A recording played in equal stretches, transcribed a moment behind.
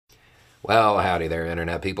Well, howdy there,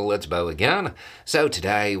 Internet people. It's Bo again. So,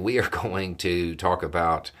 today we are going to talk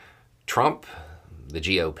about Trump, the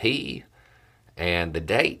GOP, and the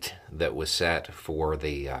date that was set for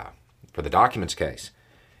the documents case,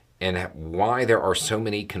 and why there are so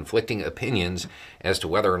many conflicting opinions as to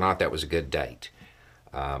whether or not that was a good date.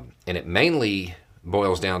 And it mainly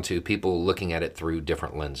boils down to people looking at it through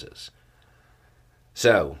different lenses.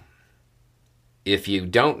 So, if you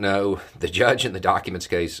don't know, the judge in the documents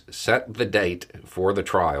case set the date for the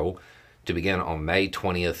trial to begin on May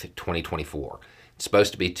 20th, 2024. It's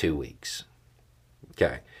supposed to be 2 weeks.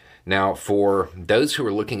 Okay. Now, for those who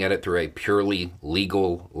are looking at it through a purely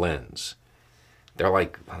legal lens, they're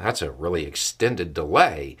like, well, that's a really extended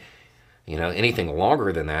delay. Anything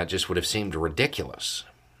longer than that just would have seemed ridiculous.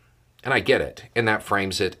 And I get it. And that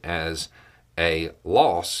frames it as a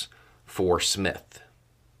loss for Smith.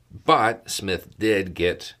 But Smith did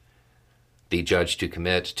get the judge to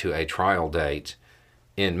commit to a trial date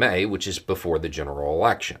in May, which is before the general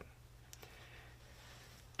election.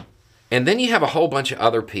 And then you have a whole bunch of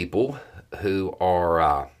other people who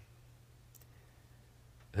aren't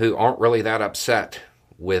really that upset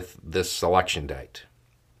with this election date.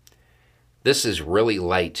 This is really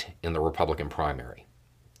late in the Republican primary,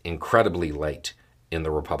 incredibly late in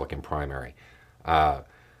the Republican primary.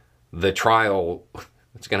 The trial,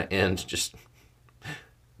 it's going to end just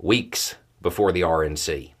weeks before the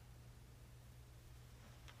RNC.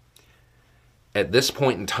 At this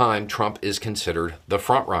point in time, Trump is considered the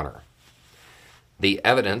front runner. The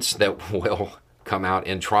evidence that will come out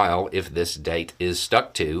in trial, if this date is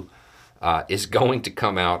stuck to, is going to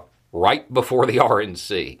come out right before the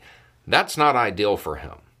RNC. That's not ideal for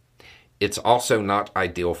him. It's also not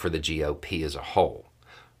ideal for the GOP as a whole.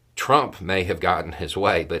 Trump may have gotten his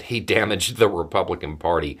way, but he damaged the Republican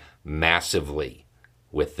Party massively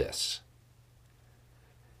with this.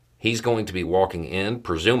 He's going to be walking in,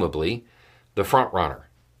 presumably, the front runner.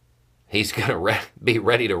 He's going to be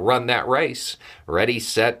ready to run that race. Ready,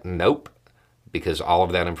 set, nope, because all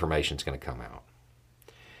of that information is going to come out.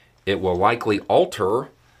 It will likely alter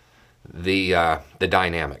the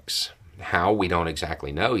dynamics. How, we don't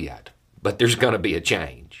exactly know yet, but there's going to be a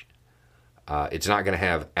change. It's not going to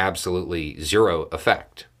have absolutely zero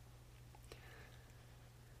effect.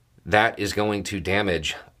 That is going to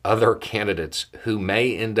damage other candidates who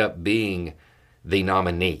may end up being the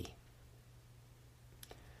nominee.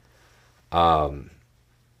 Trump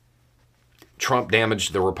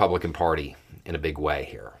damaged the Republican Party in a big way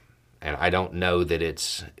here. And I don't know that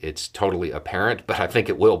it's totally apparent, but I think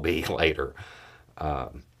it will be later.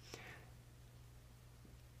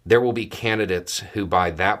 There will be candidates who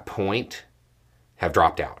by that point have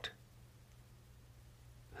dropped out,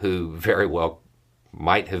 who very well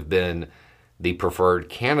might have been the preferred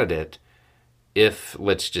candidate if,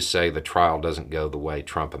 let's just say, the trial doesn't go the way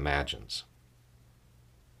Trump imagines.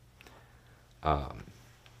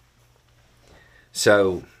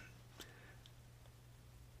 So,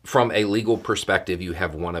 from a legal perspective, you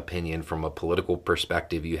have one opinion. From a political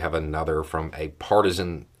perspective, you have another. From a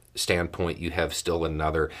partisan standpoint, you have still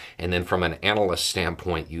another. And then from an analyst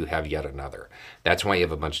standpoint, you have yet another. That's why you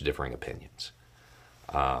have a bunch of differing opinions.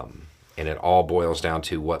 And it all boils down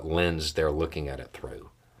to what lens they're looking at it through.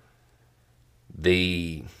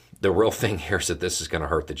 The real thing here is that this is going to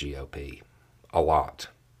hurt the GOP a lot.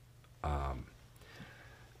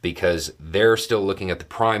 Because they're still looking at the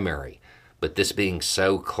primary, but this being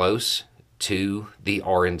so close to the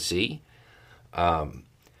RNC,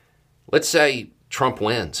 let's say Trump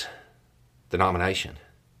wins the nomination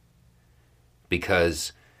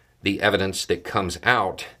because the evidence that comes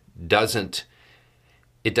out doesn't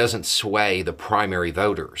sway the primary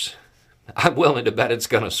voters. I'm willing to bet it's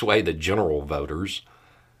going to sway the general voters.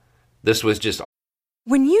 This was just...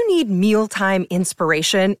 When you need mealtime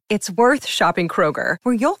inspiration, it's worth shopping Kroger,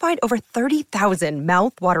 where you'll find over 30,000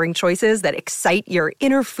 mouth-watering choices that excite your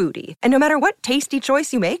inner foodie. And no matter what tasty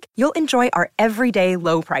choice you make, you'll enjoy our everyday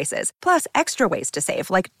low prices, plus extra ways to save,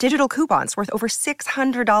 like digital coupons worth over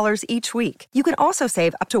 $600 each week. You can also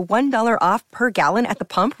save up to $1 off per gallon at the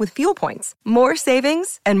pump with fuel points. More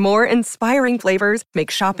savings and more inspiring flavors make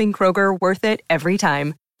shopping Kroger worth it every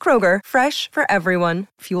time. Kroger, fresh for everyone.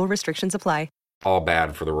 Fuel restrictions apply. All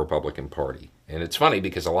bad for the Republican Party. And it's funny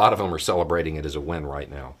because a lot of them are celebrating it as a win right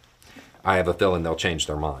now. I have a feeling they'll change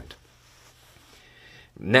their mind.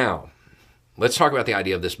 Now, let's talk about the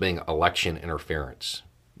idea of this being election interference.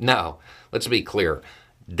 No, let's be clear.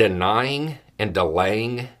 Denying and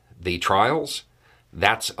delaying the trials,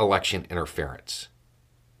 that's election interference.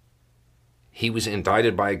 He was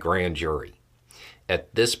indicted by a grand jury.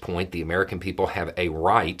 At this point, the American people have a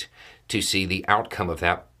right to see the outcome of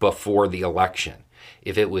that before the election.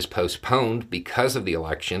 If it was postponed because of the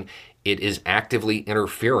election, it is actively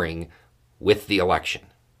interfering with the election.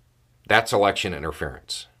 That's election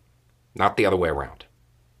interference, not the other way around.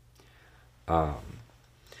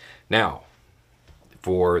 Now,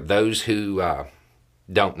 for those who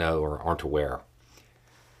don't know or aren't aware,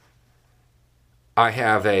 I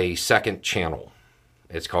have a second channel.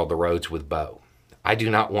 It's called The Roads with Bo. I do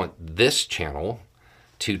not want this channel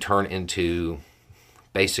to turn into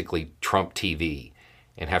basically Trump TV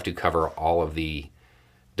and have to cover all of the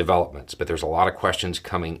developments, but there's a lot of questions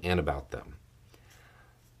coming in about them.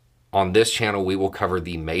 On this channel, we will cover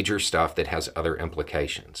the major stuff that has other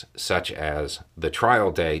implications, such as the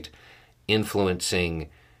trial date influencing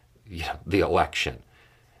the election.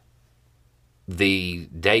 The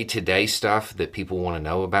day-to-day stuff that people want to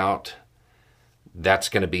know about, that's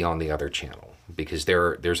going to be on the other channel, because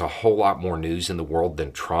there's a whole lot more news in the world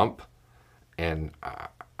than Trump, and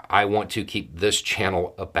I want to keep this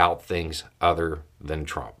channel about things other than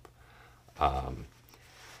Trump.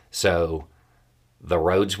 So The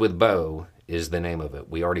Roads with Bo is the name of it.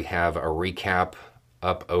 We already have a recap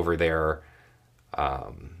up over there,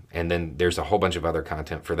 and then there's a whole bunch of other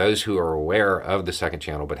content. For those who are aware of the second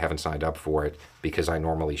channel but haven't signed up for it because I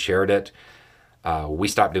normally shared it, we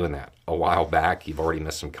stopped doing that a while back. You've already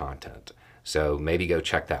missed some content. So maybe go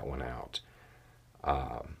check that one out.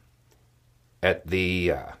 At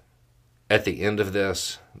the end of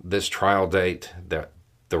this trial date that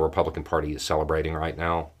the Republican Party is celebrating right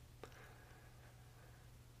now,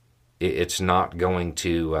 it's not going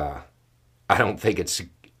to, I don't think it's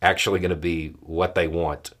actually going to be what they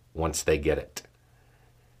want once they get it.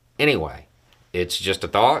 Anyway, it's just a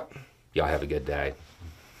thought. Y'all have a good day.